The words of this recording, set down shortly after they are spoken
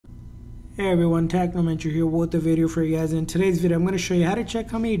Hey everyone, Technomentary here with a video for you guys. In today's video, I'm going to show you how to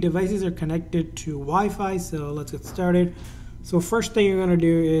check how many devices are connected to Wi-Fi. So let's get started. So first thing you're going to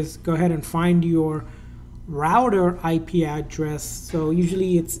do is go ahead and find your router IP address. So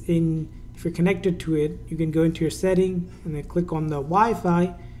usually it's if you're connected to it, you can go into your setting and then click on the Wi-Fi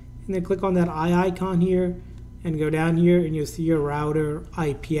and then click on that eye icon here and go down here and you'll see your router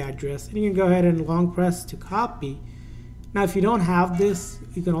IP address. And you can go ahead and long press to copy. Now, if you don't have this,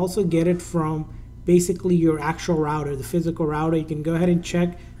 you can also get it from basically your actual router, the physical router. You can go ahead and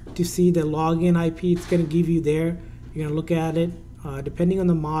check to see the login IP it's going to give you there. You're going to look at it. Depending on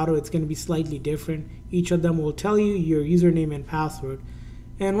the model, it's going to be slightly different. Each of them will tell you your username and password.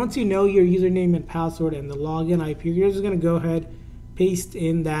 And once you know your username and password and the login IP, you're just going to go ahead, paste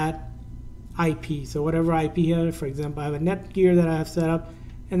in that IP. So whatever IP here, for example, I have a Netgear that I have set up.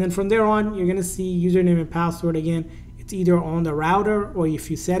 And then from there on, you're going to see username and password again. It's either on the router, or if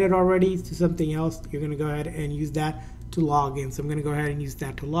you set it already to something else, you're going to go ahead and use that to log in. So I'm going to go ahead and use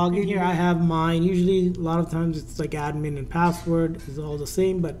that to log in. Here I have mine. Usually a lot of times it's like admin and password is all the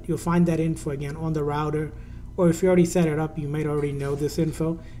same, but you'll find that info again on the router, or if you already set it up, you might already know this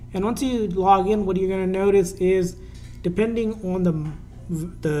info. And once you log in, what you're going to notice is, depending on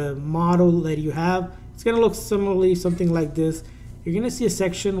the model that you have, it's going to look similarly something like this. You're going to see a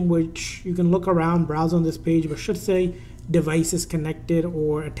section which you can look around, browse on this page, but should say devices connected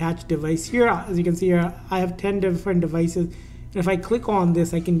or attached device. Here, as you can see here, I have 10 different devices. And if I click on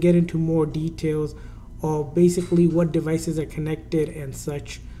this, I can get into more details of basically what devices are connected and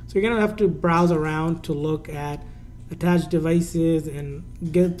such. So you're going to have to browse around to look at attached devices and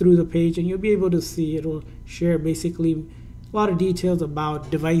get through the page, and you'll be able to see it will share basically a lot of details about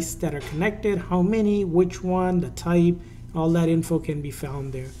devices that are connected, how many, which one, the type. All that info can be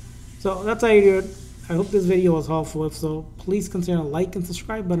found there. So that's how you do it. I hope this video was helpful. If so, please consider a like and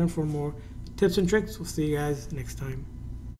subscribe button for more tips and tricks. We'll see you guys next time.